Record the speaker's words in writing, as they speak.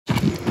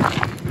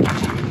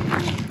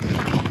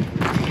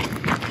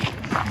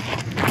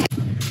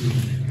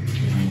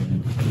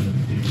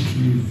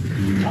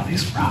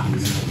these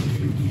rocks.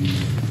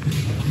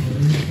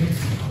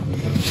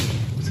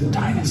 It's a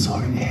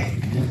dinosaur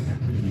egg.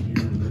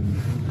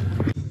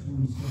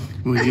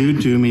 Will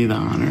you do me the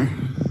honor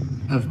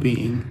of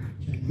being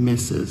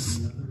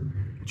Mrs.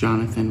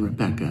 Jonathan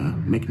Rebecca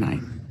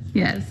McKnight?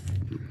 Yes.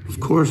 Of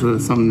course,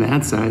 with something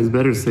that size,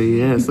 better say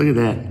yes. Look at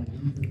that.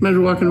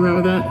 Imagine walking around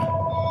with that.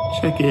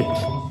 Check it.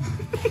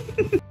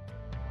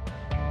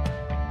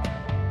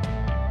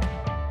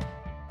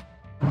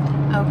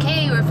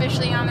 Okay, we're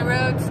officially on the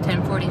roads,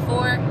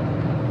 10:44.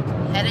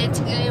 Headed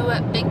to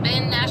Big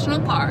Bend National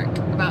Park,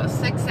 about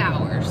 6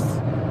 hours.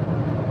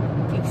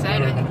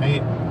 Excited? Better than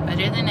 8.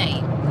 Better than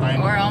 8.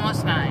 9. Or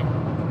almost 9.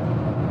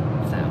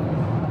 So,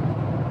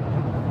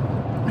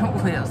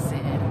 we'll see.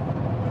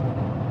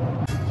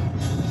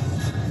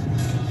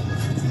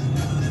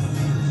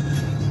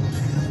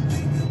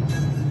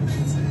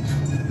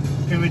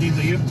 Can we do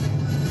you?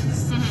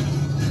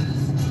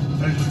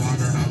 There's just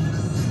wander, huh?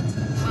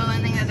 Well,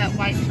 and they have that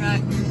white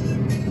truck.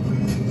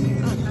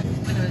 Oh, that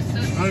window is so...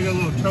 Oh, you got a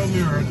little tow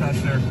mirror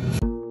attached there.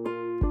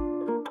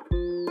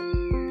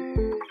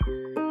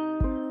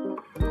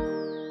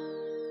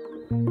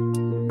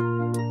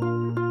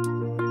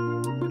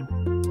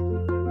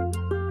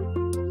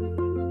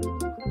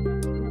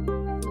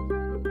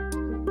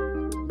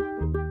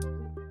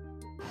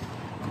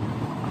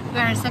 We're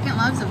our second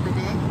loves of the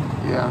day.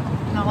 Yeah.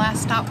 And the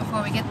last stop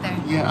before we get there.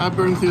 Yeah, I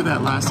burned through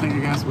that last tank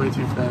of gas way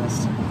too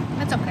fast.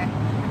 That's okay.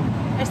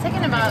 It's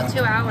taken about 2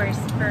 hours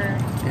for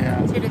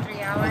 2 to 3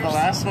 hours. Well, the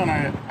last one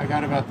I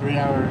got about 3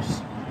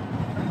 hours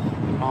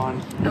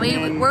on.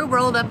 And we're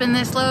rolled up in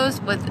this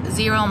Lowe's with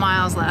 0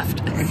 miles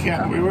left.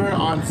 Yeah, we were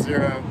on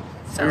 0.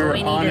 So we were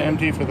we on needed...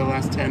 empty for the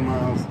last 10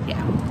 miles.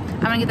 Yeah. I'm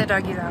gonna get the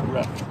doggies out.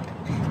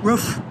 Rough.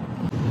 Roof.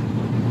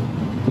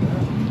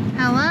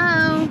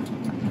 Hello.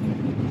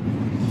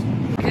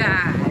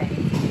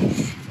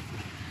 Guys.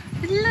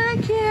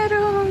 Look at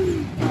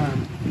them.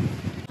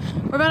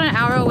 We're about an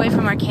hour away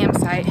from our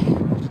campsite,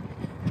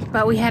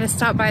 but we had to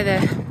stop by the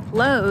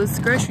Lowe's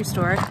grocery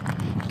store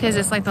because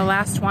it's like the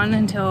last one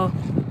until,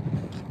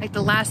 like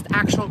the last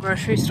actual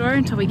grocery store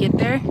until we get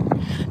there.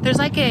 There's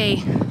like a, I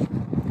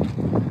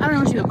don't know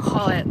what you would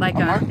call it, like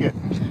a market.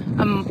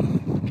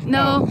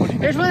 No,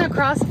 there's one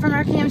across from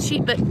our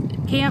campsite,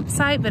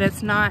 but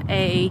it's not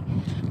a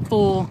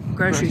full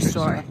grocery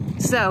store.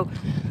 So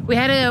we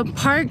had to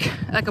park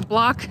like a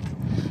block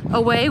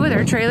away with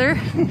our trailer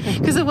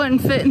because it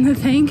wouldn't fit in the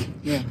thing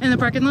in the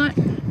parking lot.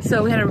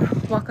 So we had to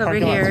walk over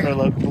here. For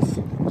locals.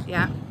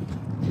 Yeah.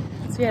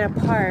 So we had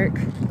to park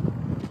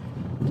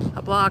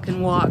a block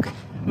and walk.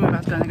 We're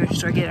about to go to the grocery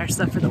store, get our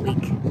stuff for the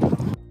week.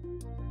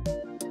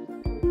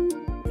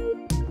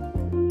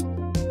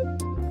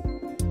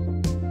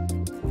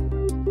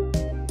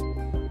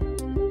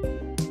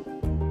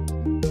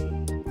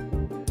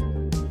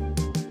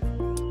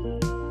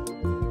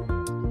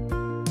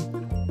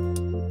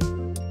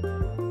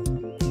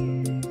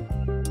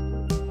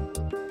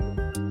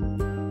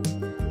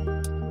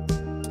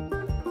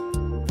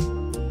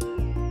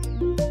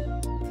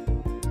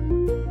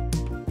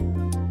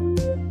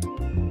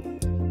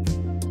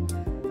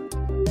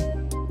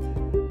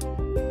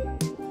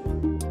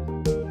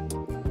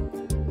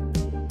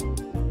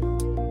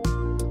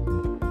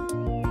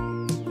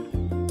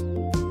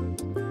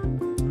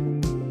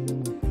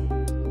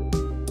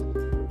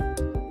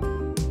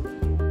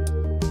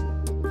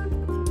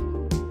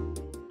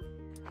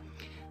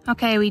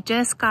 Okay, we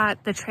just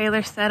got the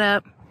trailer set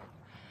up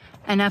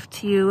enough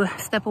to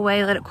step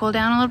away, let it cool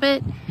down a little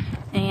bit,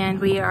 and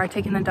we are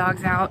taking the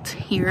dogs out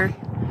here.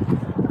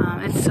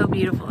 It's so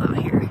beautiful out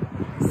here.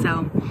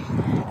 So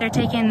they're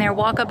taking their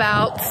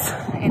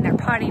walkabouts and their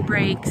potty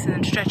breaks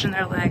and stretching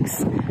their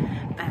legs.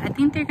 But I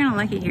think they're gonna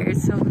like it here.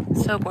 It's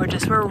so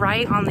gorgeous. We're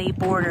right on the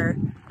border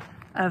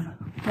of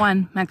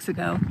 1,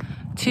 Mexico,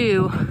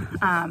 2,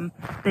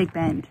 Big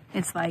Bend.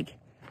 It's like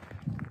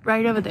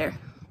right over there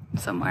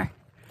somewhere.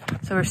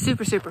 So we're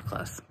super, super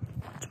close.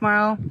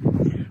 Tomorrow,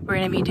 we're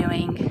gonna be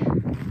doing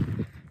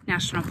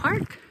National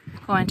Park,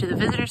 going to the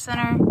visitor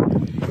center,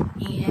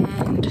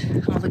 and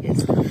I'll look at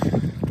stuff.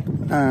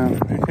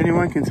 If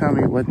anyone can tell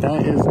me what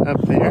that is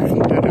up there,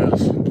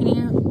 dodos. Can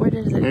you, where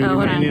does it, Maybe oh,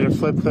 hold on. need to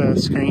flip the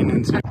screen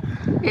and see.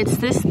 It's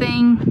this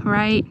thing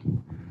right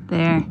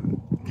there.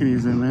 Can you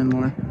zoom in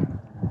more?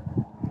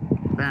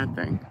 That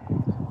thing.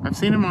 I've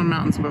seen them on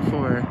mountains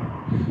before.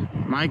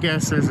 My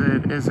guess is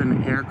it is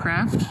an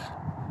aircraft.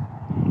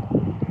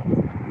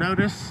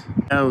 Notice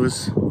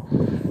those,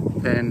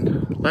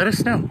 then let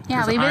us know.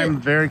 Yeah, leave it. I'm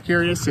very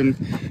curious, and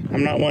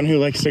I'm not one who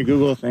likes to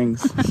Google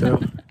things, so.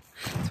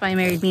 That's why you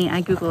married me.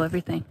 I Google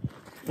everything.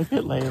 Look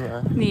at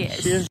Layla. Yes.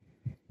 She is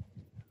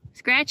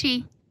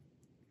Scratchy.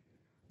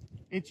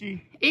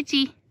 itchy.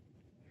 Itchy.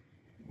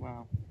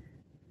 Wow.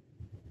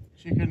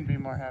 She couldn't be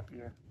more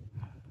happier.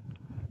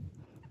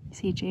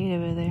 See Jade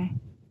over there.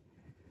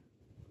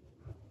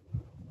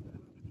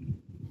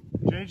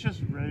 Jade's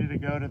just ready to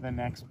go to the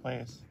next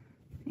place.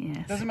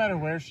 Yes. Doesn't matter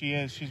where she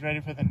is, she's ready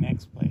for the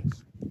next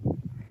place.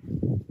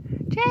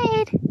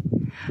 Jade!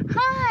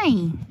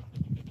 Hi!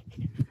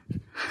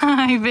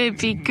 Hi,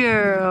 baby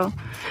girl.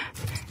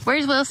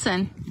 Where's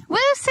Wilson?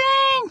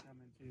 Wilson!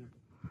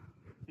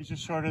 He's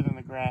just shorter than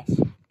the grass.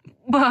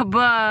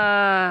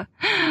 Bubba.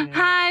 Yeah.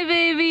 Hi,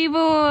 baby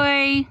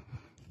boy.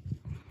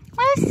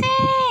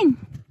 Wilson.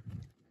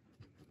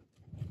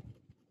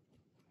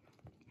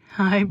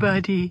 Hi,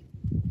 buddy.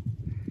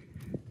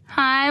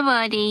 Hi,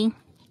 buddy.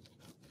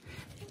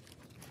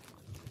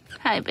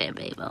 Hi,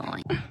 baby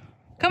boy.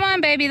 Come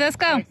on, baby, let's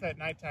go. It's that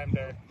nighttime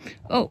there.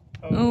 Oh,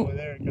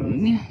 there it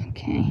goes.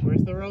 Okay.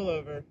 Where's the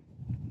rollover?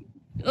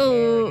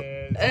 Oh,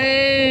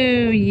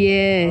 oh,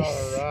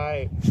 yes. All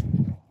right.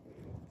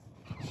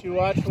 She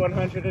watched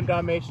 101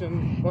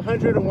 Dalmatians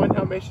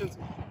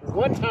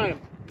one time.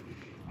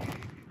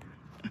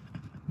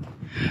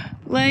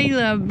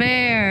 Layla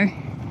Bear.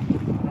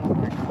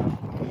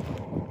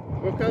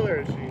 What color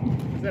is she?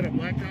 Is that a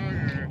black dog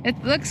or?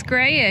 It looks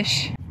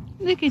grayish.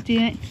 Look at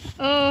that.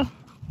 Oh.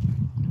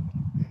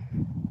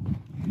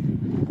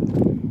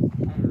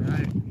 All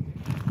right.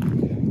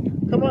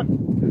 Come on.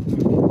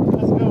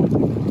 Let's go.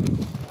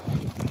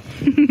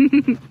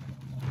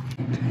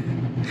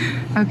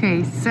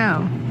 Okay,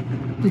 so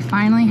we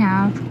finally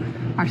have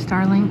our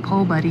Starlink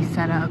pole buddy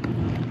set up.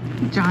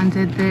 John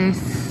did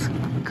this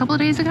a couple of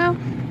days ago.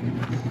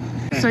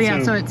 So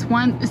yeah, so it's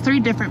 3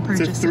 different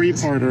purchases. It's a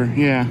 3-parter,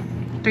 yeah.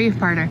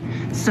 3-parter.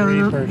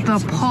 So the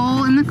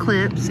pole and the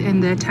clips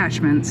and the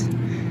attachments.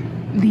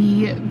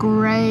 The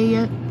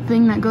gray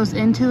thing that goes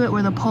into it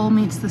where the pole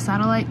meets the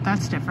satellite,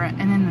 that's different.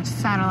 And then the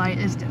satellite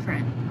is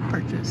different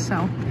purchase.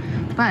 So,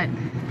 but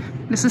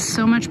this is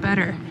so much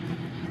better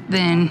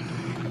than...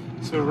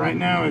 So right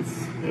now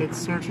it's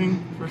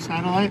searching for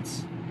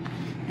satellites.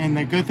 And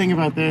the good thing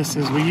about this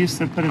is we used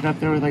to put it up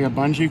there with like a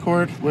bungee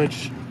cord,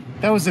 which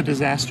that was a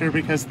disaster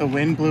because the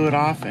wind blew it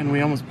off and we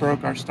almost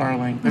broke our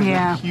Starlink. There's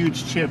a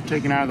huge chip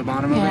taken out of the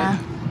bottom of it.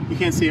 You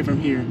can't see it from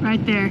here.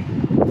 Right there.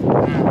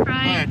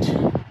 Right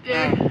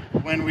there.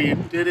 When we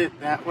did it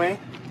that way,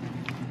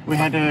 we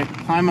had to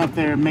climb up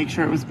there, make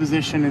sure it was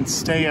positioned, and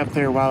stay up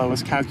there while it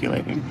was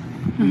calculating.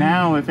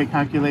 Now, if it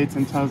calculates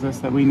and tells us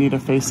that we need to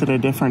face it a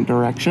different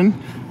direction,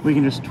 we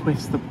can just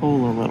twist the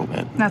pole a little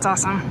bit. That's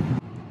awesome.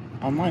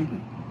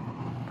 Online.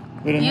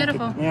 We don't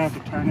have to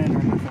turn it or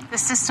anything. The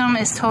system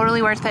is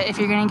totally worth it if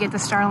you're going to get the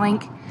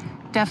Starlink.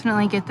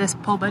 Definitely get this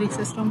pole buddy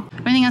system.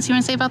 Anything else you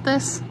want to say about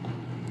this?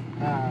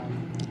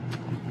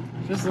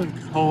 Just the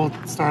whole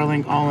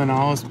Starlink all in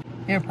all is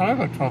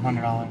probably about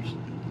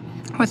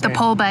 $1,200. With the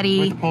pole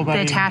buddy,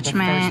 the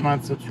attachment, the first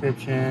month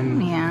subscription,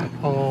 the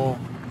pole.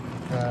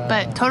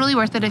 But totally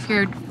worth it if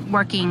you're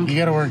working. You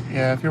gotta work,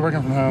 if you're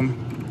working from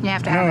home. You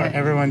have to have it.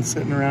 Everyone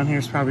sitting around here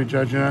is probably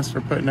judging us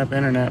for putting up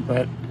internet,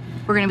 but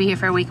we're gonna be here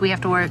for a week. We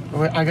have to work.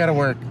 I gotta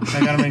work.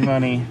 I gotta make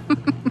money.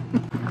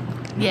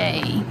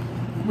 Yay.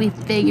 We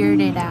figured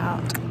it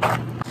out.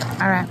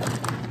 All right.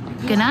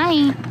 Good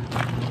night.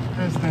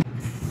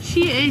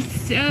 She is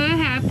so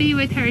happy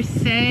with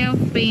herself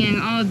being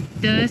all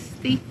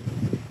dusty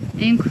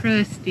and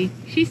crusty.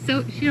 She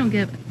don't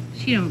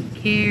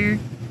care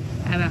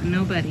about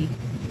nobody.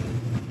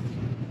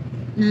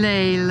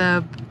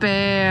 Layla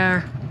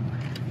Bear.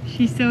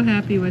 She's so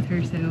happy with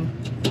herself.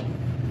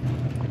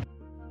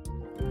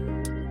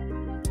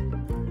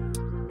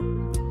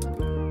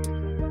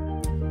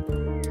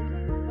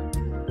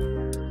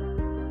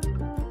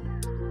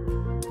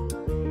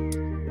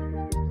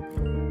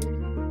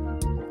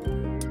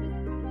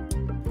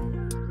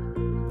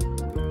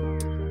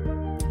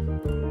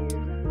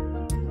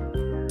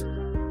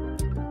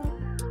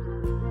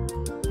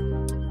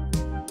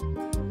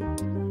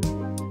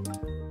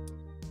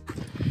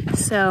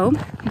 So,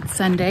 it's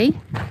Sunday,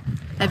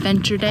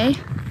 adventure day,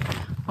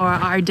 or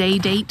our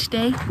date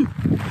day,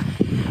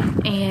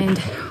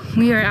 and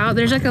we are out.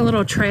 There's like a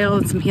little trail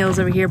and some hills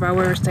over here by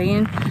where we're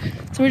staying,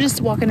 so we're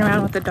just walking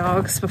around with the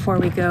dogs before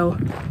we go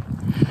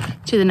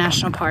to the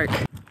national park.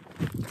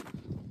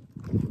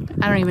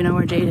 I don't even know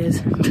where Jade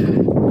is.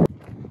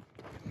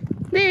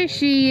 There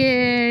she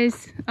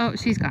is. Oh,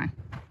 she's gone.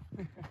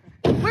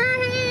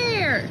 We're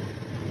here!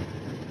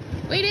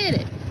 We did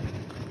it.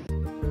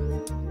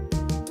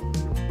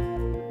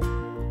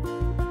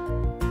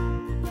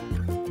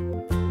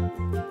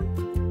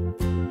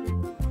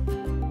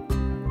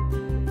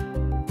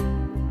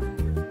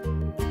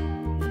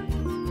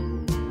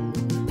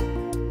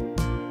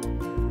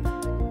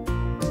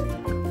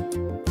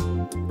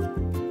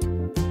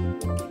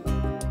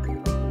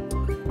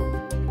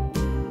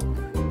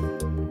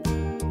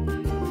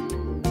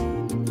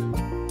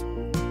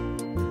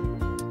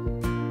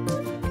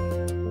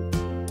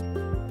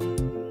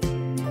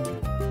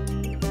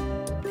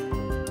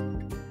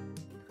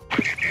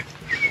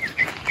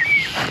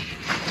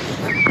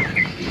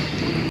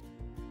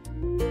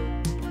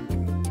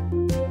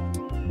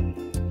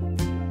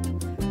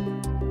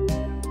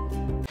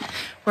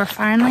 We're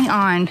finally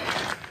on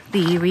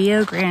the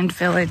Rio Grande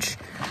Village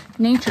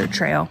Nature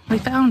Trail. We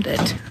found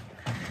it.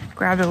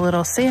 Grabbed a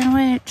little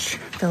sandwich,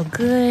 feel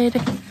good,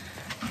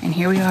 and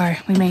here we are.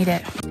 We made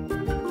it.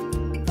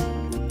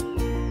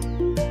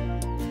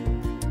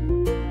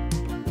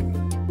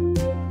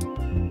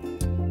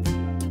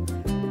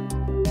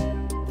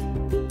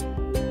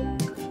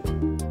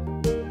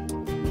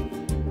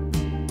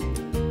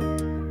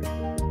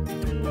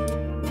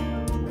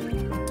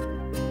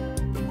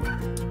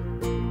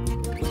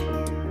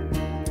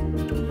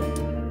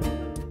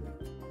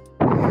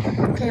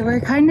 Okay, we're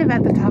kind of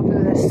at the top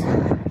of this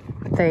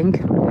thing.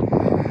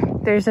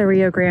 There's a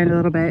Rio Grande a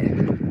little bit.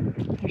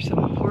 There's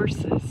some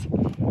horses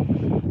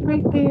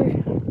right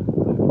there.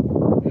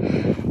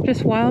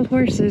 Just wild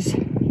horses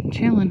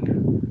chilling.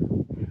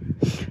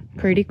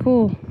 Pretty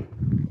cool.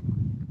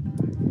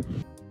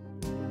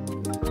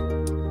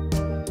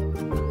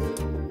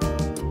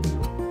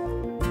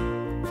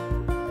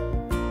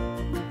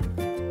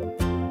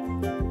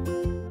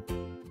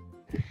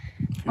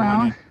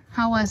 Well,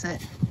 how was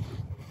it?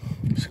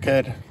 It's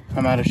good.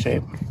 I'm out of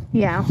shape.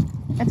 Yeah,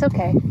 it's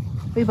okay.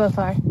 We both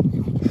are.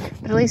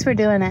 But at least we're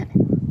doing it.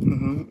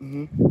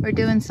 We're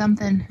doing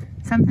something.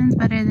 Something's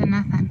better than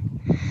nothing.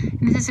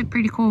 And this is a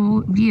pretty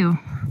cool view.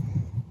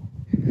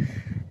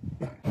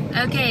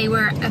 Okay,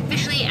 we're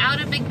officially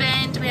out of Big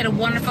Bend. We had a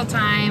wonderful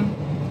time.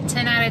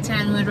 10 out of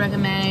 10 would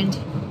recommend.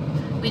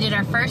 We did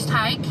our first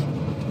hike,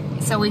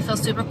 so we feel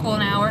super cool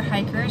now. We're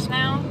hikers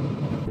now.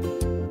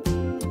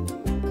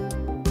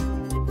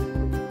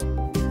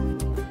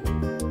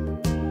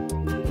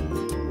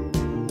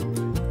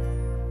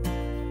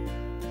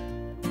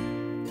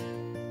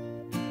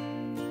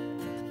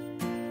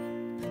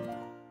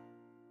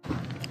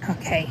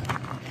 Okay.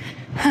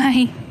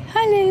 Hi.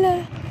 Hi,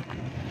 Layla.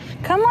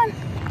 Come on.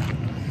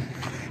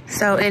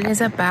 So it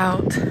is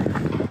about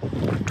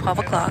 12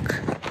 o'clock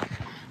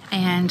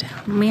and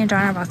me and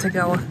John are about to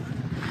go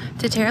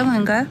to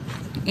Terlingua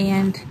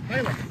and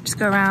just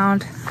go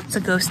around. It's a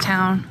ghost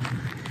town.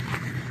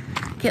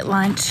 Get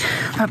lunch.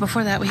 But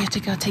before that, we have to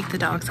go take the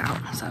dogs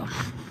out. So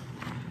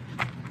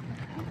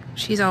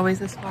she's always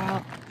this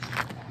wild.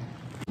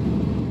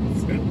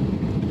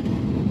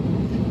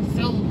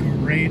 So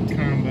Great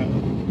combo.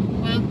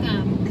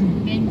 welcome.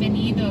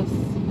 Bienvenidos.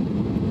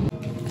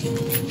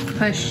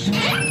 Push.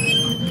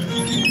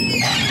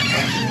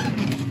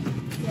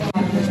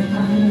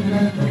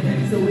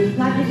 So we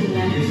plug it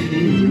in.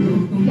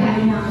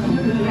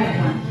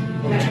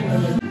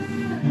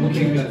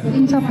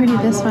 Look how pretty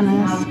this one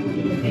is.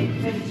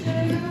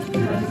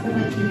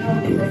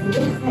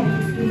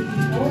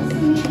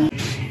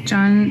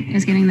 John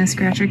is getting the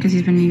scratcher because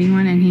he's been needing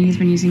one and he's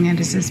been using it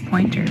as his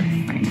pointer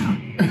right now.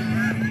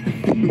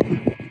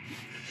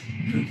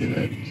 Look at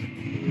it.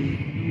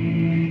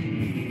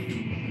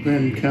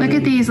 Then Look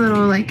at these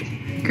little like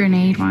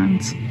grenade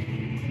ones.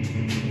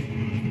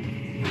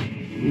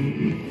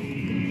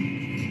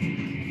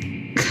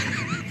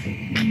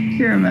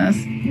 You're a mess.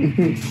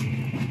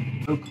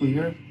 So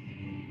clear.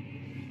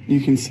 You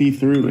can see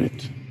through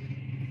it.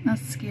 That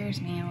scares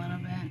me a little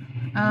bit.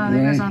 Oh,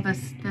 there goes all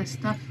this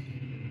stuff.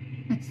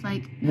 It's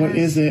like... What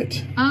is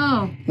it?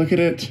 Oh. Look at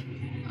it.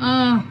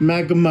 Oh.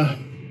 Magma.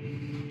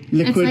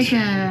 Liquid. It's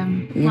like a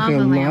like lava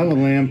a lamp. lava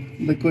lamp.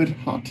 Liquid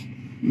hot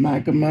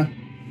magma.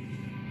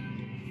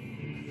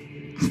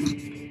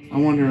 I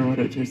wonder what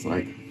it tastes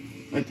like.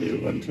 I do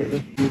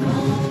wonder.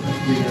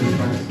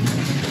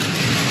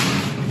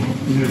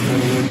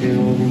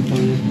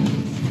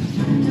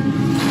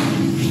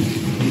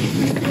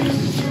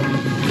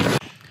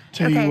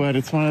 Tell you what,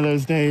 it's one of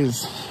those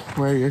days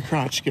where your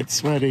crotch gets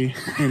sweaty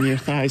and your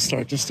thighs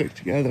start to stick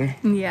together.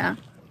 Yeah.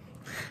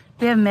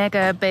 We have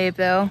Mega Babe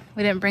though.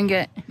 We didn't bring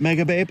it.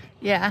 Mega Babe?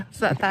 Yeah, it's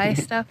that thigh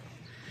stuff.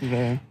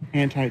 The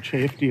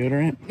anti-chafe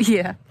deodorant.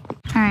 Yeah.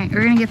 All right,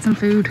 we're gonna get some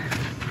food.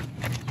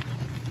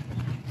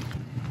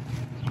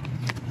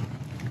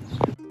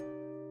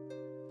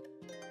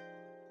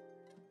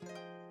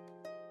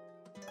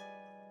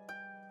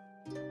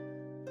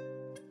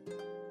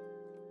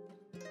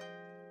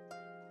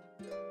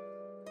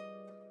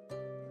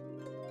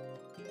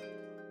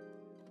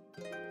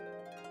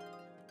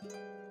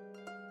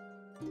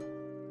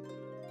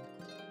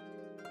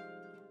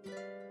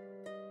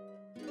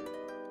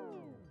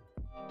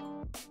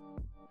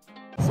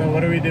 So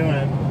what are we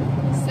doing?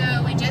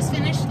 So we just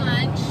finished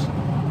lunch.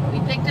 We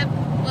picked up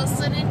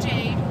Wilson and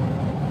Jade.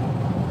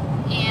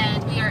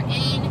 And we are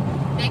in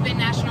Big Bend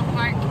National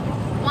Park.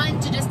 One,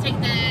 to just take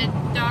the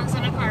dogs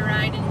on a car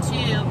ride, and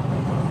two,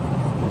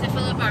 to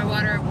fill up our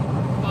water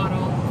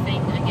bottle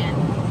thing again.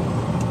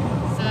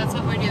 So that's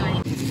what we're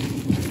doing.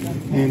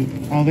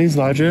 And all these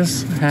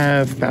lodges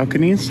have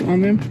balconies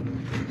on them.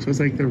 So it's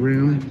like the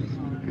room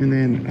and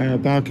then a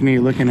balcony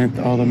looking at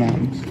all the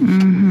mountains.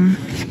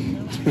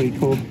 Mm-hmm. It's pretty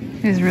cool.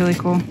 It's really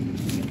cool.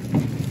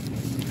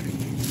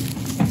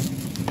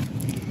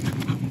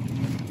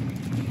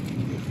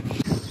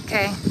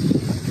 Okay,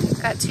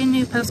 got 2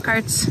 new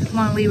postcards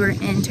while we were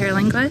in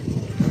Terlingua,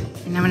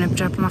 and I'm gonna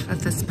drop them off at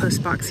this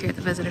post box here at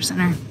the visitor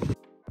center.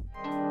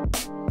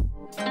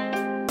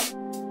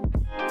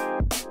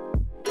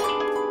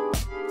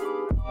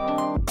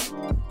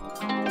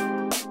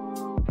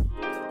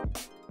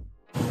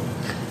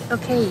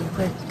 Okay,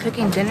 we're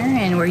cooking dinner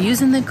and we're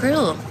using the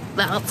grill,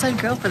 the outside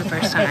grill for the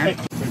first time.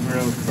 The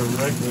grill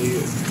correctly.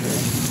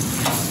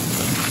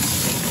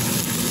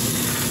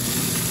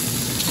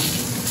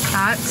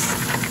 Hot.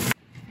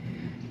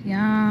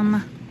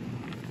 Yum.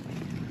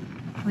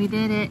 We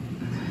did it.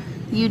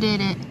 You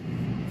did it.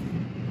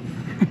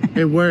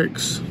 It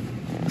works.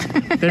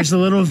 There's a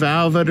little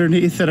valve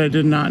underneath that I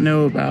did not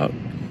know about.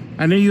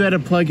 I know you had to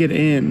plug it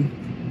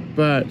in,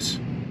 but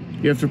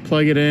you have to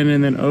plug it in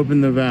and then open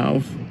the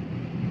valve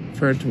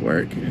for it to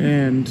work.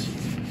 And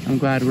I'm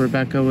glad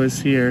Rebecca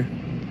was here.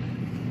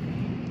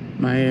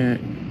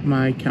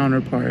 My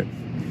counterpart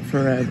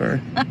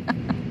forever.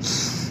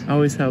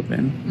 Always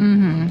helping.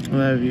 Mm-hmm.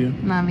 Love you.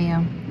 Love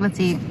you. Let's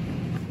eat.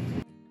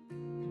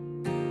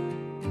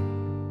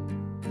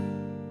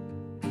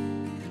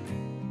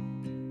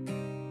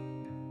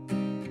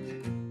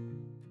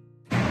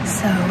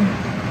 So,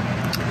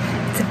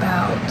 it's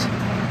about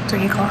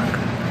 3 o'clock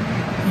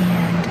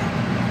and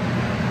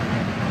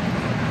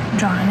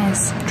John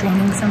is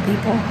training some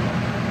people.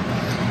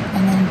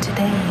 And then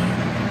today,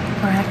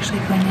 we're actually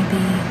going to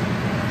be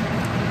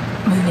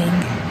moving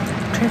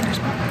trailer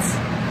spots.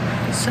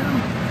 So,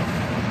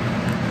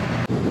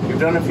 we've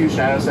done a few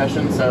shadow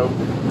sessions, so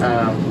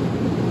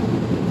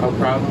I'll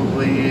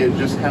probably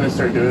just kind of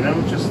start doing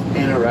them. Just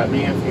interrupt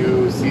me if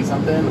you see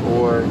something,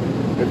 or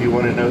if you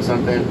want to know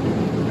something,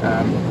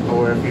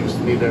 or if you just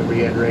need to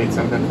reiterate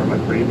something from a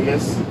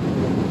previous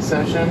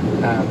session.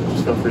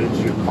 Just feel free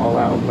to call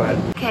out. But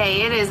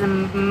okay, it is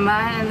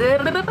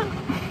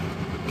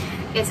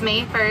it's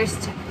May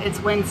 1st. It's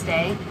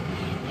Wednesday,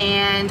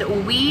 and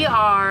we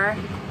are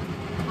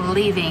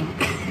leaving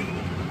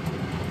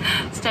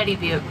Study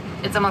Butte.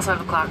 It's almost 5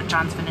 o'clock.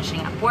 John's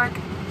finishing up work.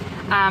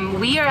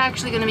 We are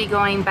actually going to be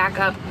going back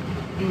up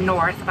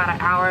north, about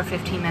an hour,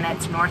 15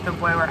 minutes north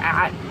of where we're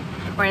at.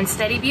 We're in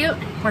Study Butte.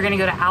 We're going to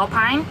go to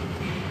Alpine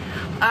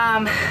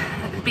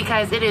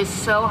because it is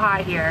so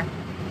hot here,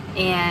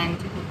 and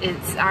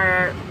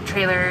our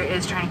trailer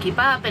is trying to keep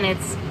up, and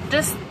it's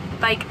just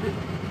like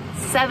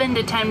 7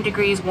 to 10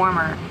 degrees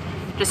warmer,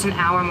 just an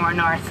hour more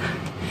north,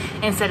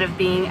 instead of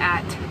being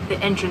at the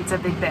entrance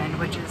of Big Bend,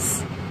 which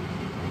is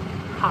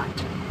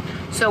hot.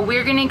 So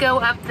we're gonna go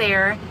up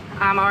there.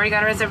 I already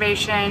got a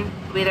reservation.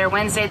 We'll be there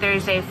Wednesday,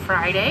 Thursday,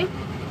 Friday.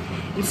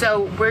 And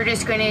so we're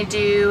just gonna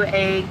do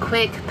a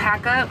quick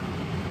pack up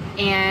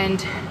and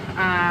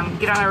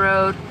get on the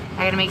road.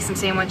 I gotta make some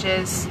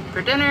sandwiches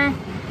for dinner,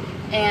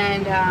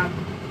 and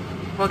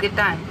we'll get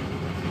done.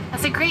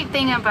 That's a great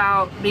thing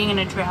about being in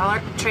a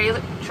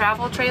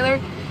travel trailer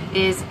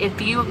is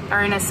if you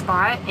are in a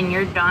spot and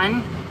you're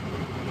done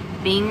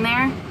being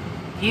there,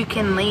 you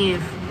can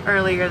leave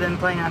earlier than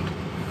planned.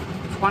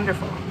 It's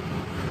wonderful.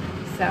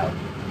 So,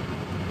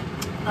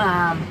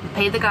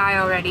 paid the guy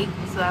already,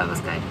 so that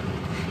was good.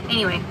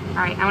 Anyway, all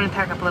right, I'm gonna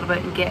pack up a little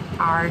bit and get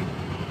our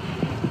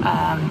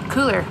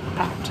cooler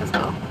packed as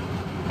well.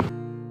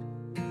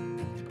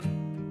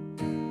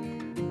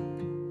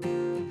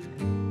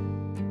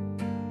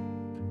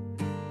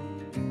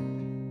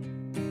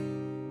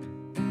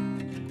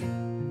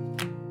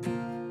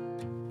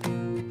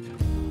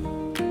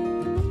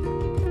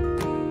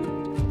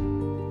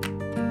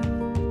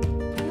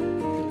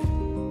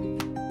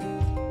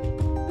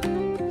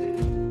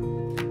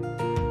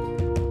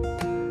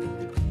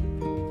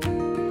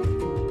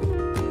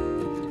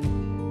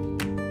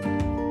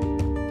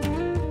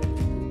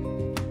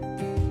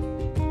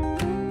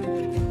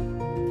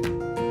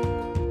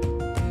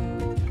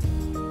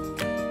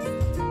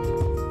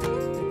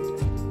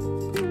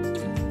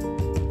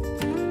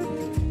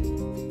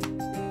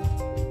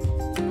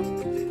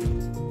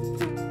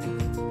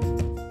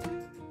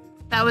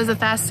 That was the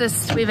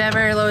fastest we've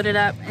ever loaded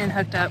up and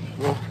hooked up.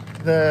 Well,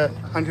 the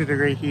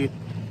 100-degree heat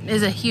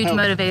is a huge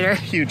motivator.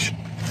 Huge.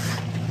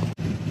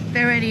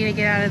 They're ready to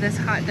get out of this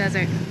hot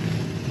desert.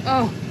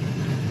 Oh.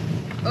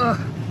 Oh.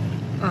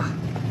 Oh.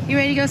 You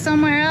ready to go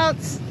somewhere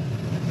else?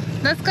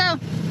 Let's go.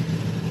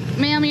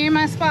 Ma'am, you're in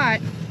my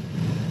spot.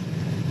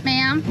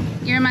 Ma'am,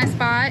 you're in my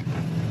spot.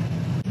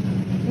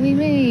 We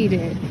made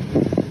it.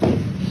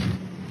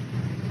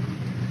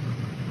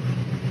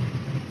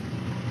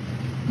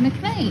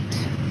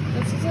 McKnight.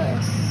 This is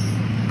us.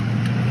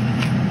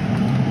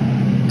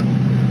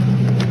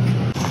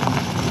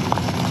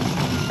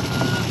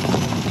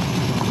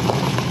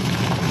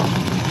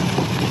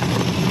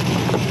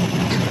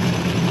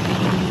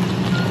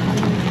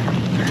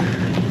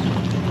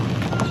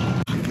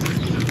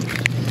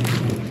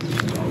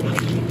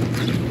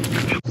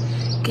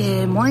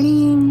 Good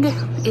morning.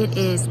 It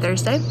is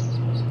Thursday,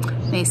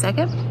 May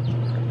 2nd.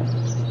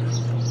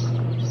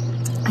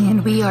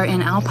 And we are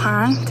in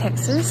Alpine,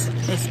 Texas.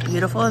 It's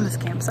beautiful in this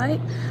campsite.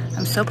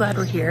 I'm so glad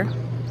we're here.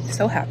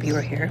 So happy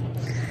we're here.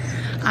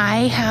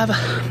 I have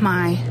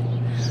my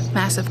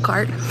massive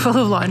cart full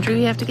of laundry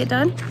we have to get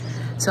done.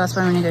 So that's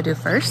what I'm gonna go do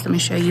first. Let me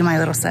show you my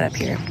little setup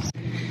here.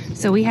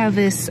 So we have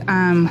this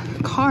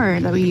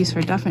cart that we use for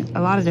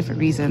a lot of different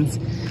reasons,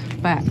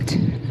 but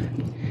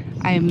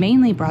I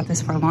mainly brought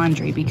this for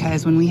laundry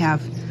because when we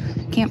have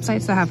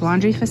campsites that have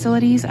laundry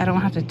facilities, I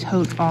don't have to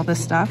tote all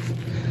this stuff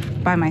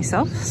by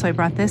myself. So I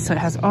brought this so it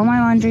has all my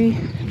laundry,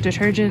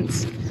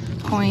 detergents,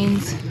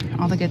 coins,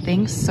 all the good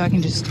things. So I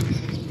can just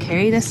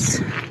carry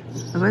this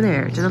over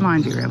there to the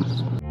laundry room.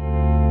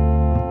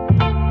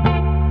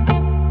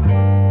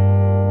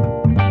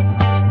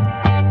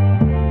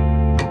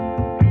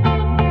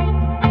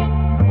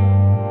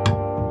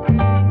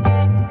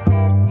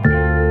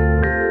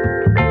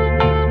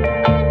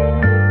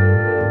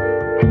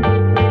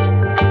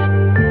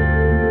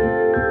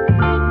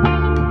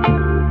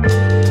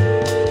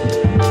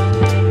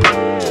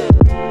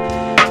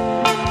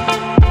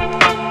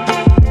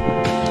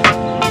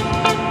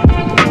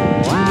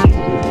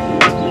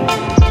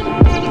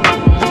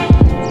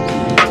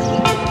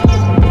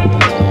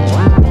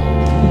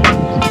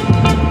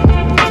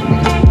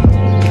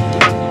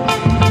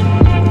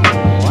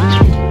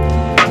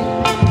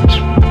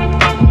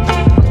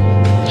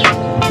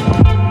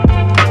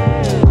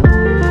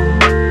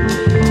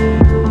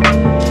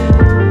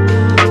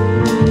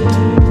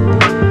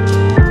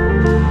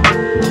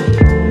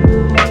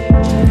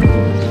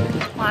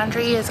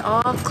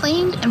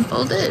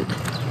 good.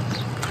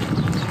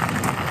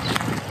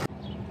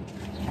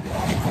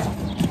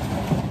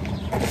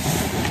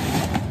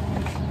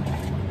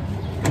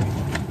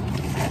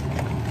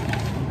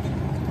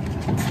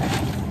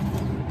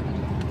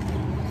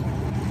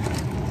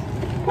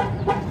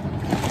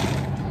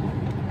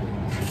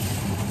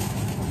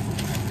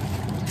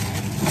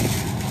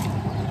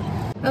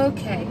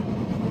 Okay,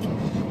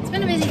 it's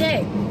been a busy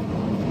day.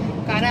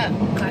 Got up,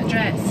 got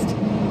dressed,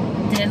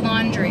 did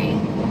laundry,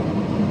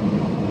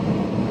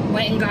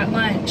 went and got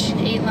lunch,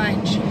 ate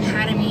lunch,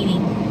 had a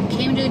meeting,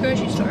 came to the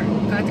grocery store,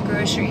 got the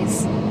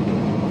groceries.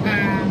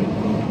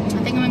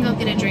 I think I'm gonna go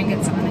get a drink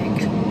at Sonic.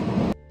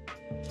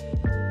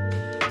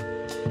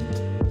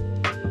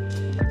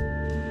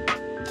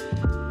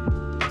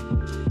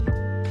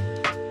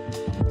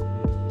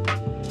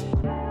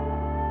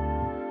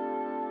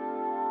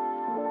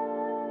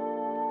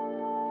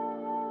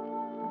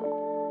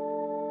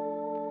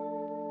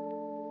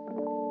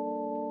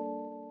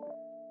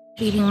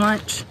 Eating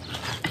lunch,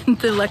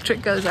 the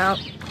electric goes out.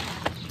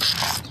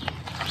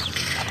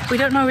 We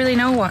don't really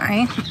know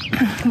why.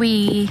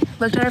 We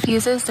looked at our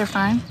fuses, they're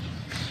fine.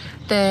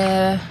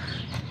 The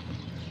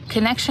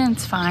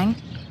connection's fine.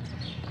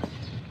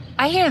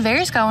 I hear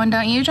theirs going,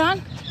 don't you,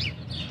 John?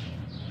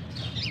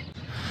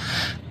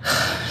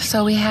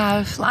 So we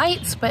have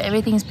lights, but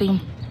everything's being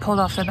pulled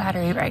off the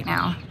battery right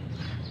now.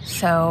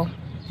 So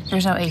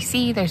there's no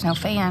AC, there's no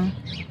fan.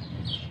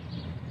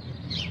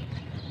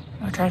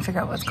 We're trying to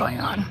figure out what's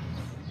going on.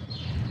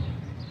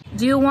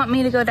 Do you want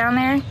me to go down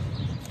there?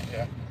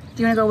 Yeah.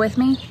 Do you want to go with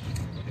me?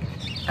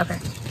 Okay.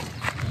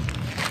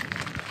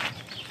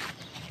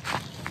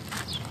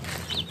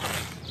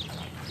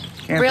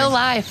 Camping. Real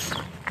life.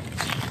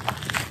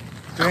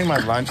 During my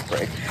lunch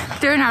break.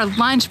 During our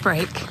lunch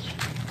break.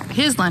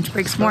 His lunch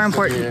break's more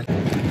important.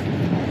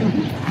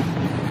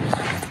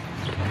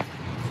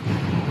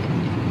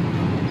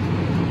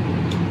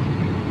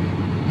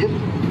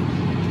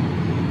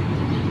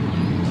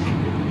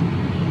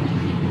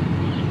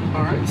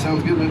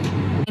 Sounds good,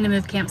 man. To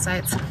move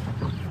campsites.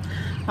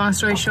 Long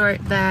story short,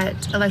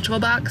 that electrical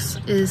box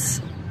is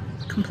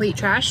complete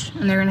trash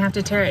and they're gonna have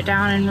to tear it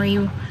down and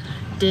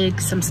re-dig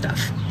some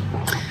stuff.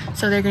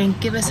 So they're gonna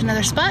give us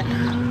another spot.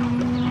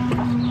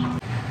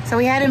 So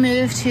we had to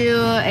move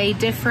to a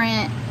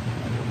different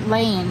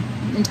lane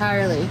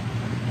entirely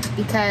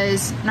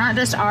because not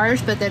just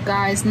ours, but the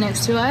guys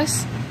next to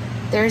us,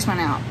 theirs went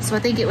out. So I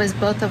think it was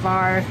both of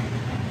our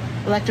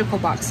electrical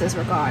boxes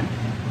were gone.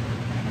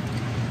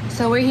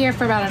 So we're here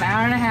for about an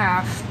hour and a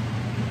half.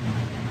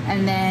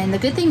 And then the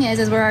good thing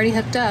is we're already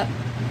hooked up.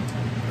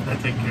 That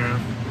take care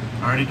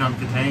of. Already dumped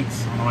the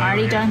tanks on the way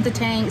Already over dumped the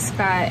tanks,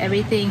 got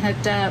everything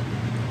hooked up.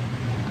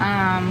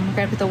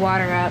 Gotta put the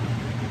water up.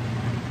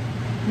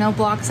 No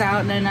blocks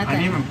out, no nothing.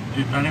 I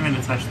don't even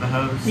to touch the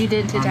hose. You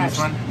didn't on touch? This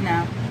one?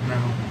 No.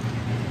 No.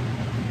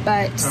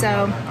 But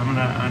so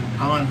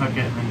I'll unhook it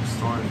and then just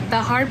store it.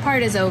 the hard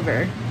part is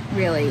over,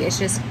 really. It's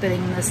just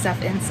putting the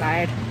stuff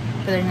inside,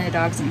 putting the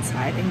dogs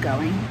inside and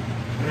going.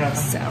 Yeah.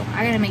 So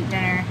I gotta make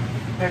dinner.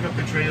 Pack up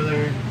the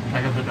trailer,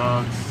 pack up the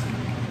dogs.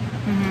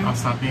 I'll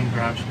stop being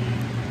grouchy.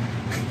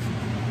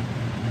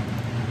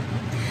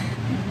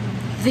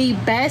 The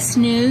best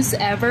news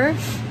ever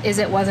is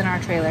it wasn't our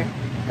trailer.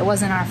 It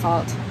wasn't our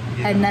fault.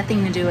 Yeah. Had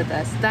nothing to do with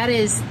us. That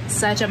is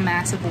such a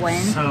massive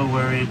win. So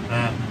worried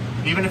that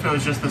even if it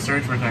was just the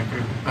surge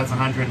protector, that's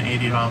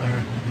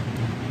 $180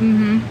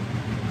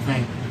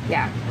 thing.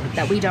 Yeah,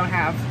 that we don't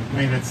have.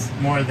 I mean, it's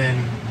more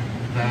than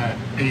that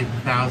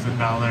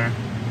 $8,000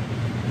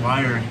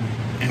 wiring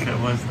if it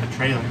was the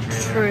trailer.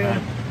 True.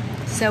 But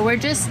so we're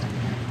just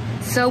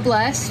so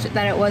blessed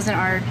that it wasn't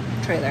our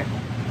trailer.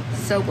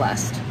 So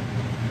blessed.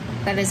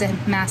 That is a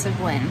massive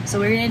win. So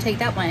we're gonna take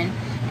that win.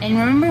 And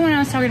remember when I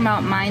was talking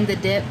about mind the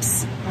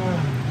dips?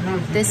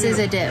 This is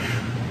a dip.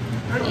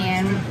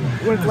 And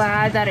we're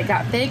glad that it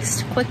got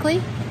fixed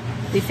quickly.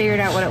 We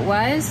figured out what it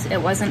was.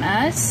 It wasn't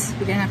us.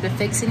 We didn't have to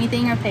fix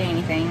anything or pay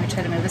anything. We just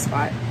had to move a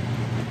spot.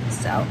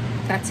 So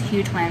that's a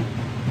huge win.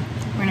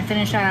 We're gonna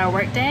finish out our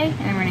work day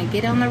and we're gonna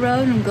get on the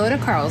road and go to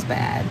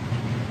Carlsbad.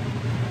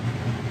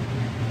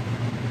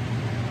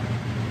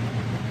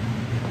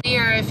 We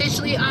are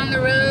officially on the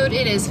road.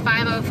 It is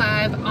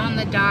 5:05 on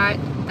the dot.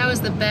 That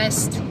was the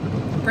best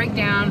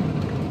breakdown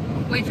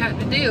we've had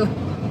to do.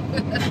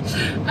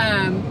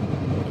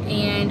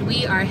 And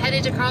we are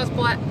headed to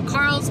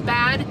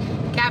Carlsbad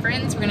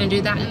Caverns. We're gonna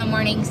do that in the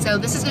morning. So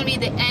this is gonna be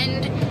the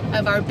end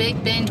of our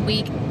Big Bend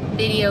week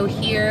video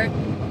here.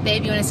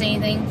 Babe, you wanna say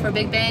anything for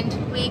Big Bend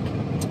week?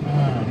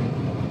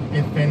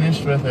 it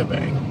finished with a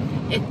bang.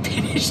 It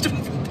finished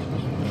with a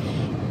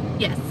bang.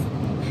 Yes.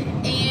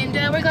 And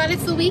we're glad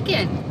it's the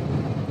weekend.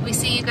 We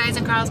see you guys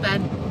in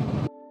Carlsbad.